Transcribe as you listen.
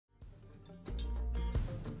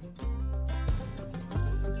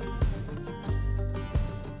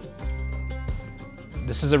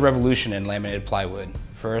This is a revolution in laminated plywood,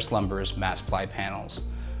 Freres Lumber's Mass Ply panels,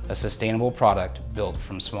 a sustainable product built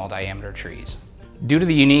from small diameter trees. Due to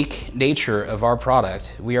the unique nature of our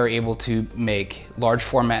product, we are able to make large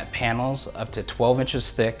format panels up to 12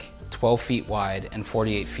 inches thick, 12 feet wide, and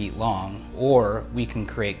 48 feet long, or we can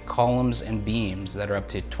create columns and beams that are up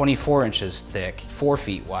to 24 inches thick, 4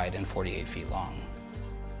 feet wide, and 48 feet long.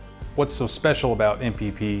 What's so special about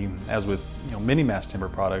MPP, as with many mass timber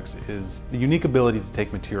products, is the unique ability to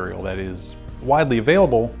take material that is widely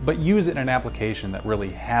available, but use it in an application that really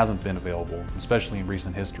hasn't been available, especially in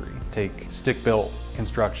recent history. Take stick-built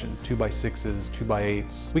construction, 2x6s,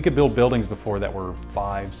 2x8s. We could build buildings before that were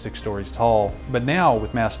 5, 6 stories tall, but now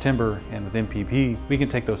with mass timber and with MPP, we can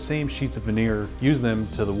take those same sheets of veneer, use them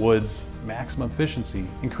to the wood's maximum efficiency,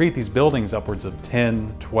 and create these buildings upwards of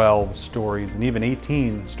 10, 12 stories, and even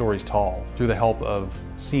 18 stories tall. Through the help of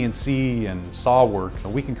CNC and saw work,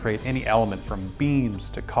 we can create any element from beams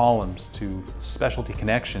to columns to specialty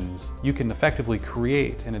connections. You can effectively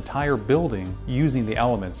create an entire building using the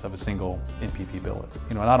elements of a single MPP billet.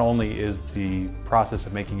 Not only is the process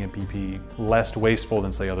of making MPP less wasteful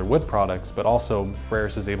than say other wood products, but also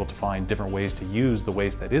Freres is able to find different ways to use the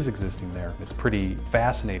waste that is existing there. It's pretty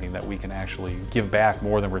fascinating that we can actually give back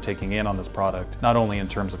more than we're taking in on this product, not only in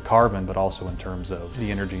terms of carbon, but also in terms of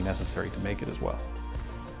the energy necessary to make it as well.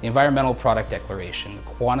 The Environmental Product Declaration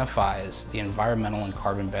quantifies the environmental and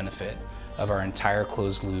carbon benefit of our entire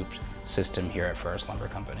closed-loop system here at Freres Lumber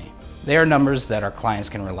Company. They are numbers that our clients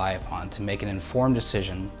can rely upon to make an informed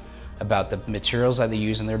decision about the materials that they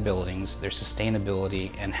use in their buildings, their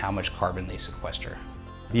sustainability, and how much carbon they sequester.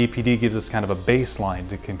 The EPD gives us kind of a baseline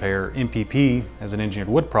to compare MPP as an engineered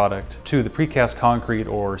wood product to the precast concrete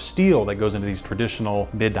or steel that goes into these traditional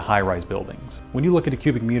mid to high-rise buildings. When you look at a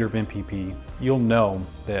cubic meter of MPP, you'll know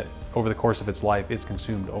that over the course of its life, it's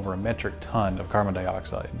consumed over a metric ton of carbon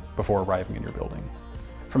dioxide before arriving in your building.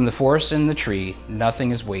 From the forest and the tree,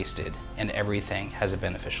 nothing is wasted and everything has a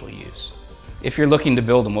beneficial use. If you're looking to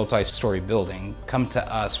build a multi-story building, come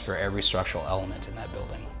to us for every structural element in that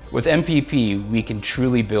building. With MPP, we can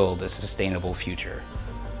truly build a sustainable future.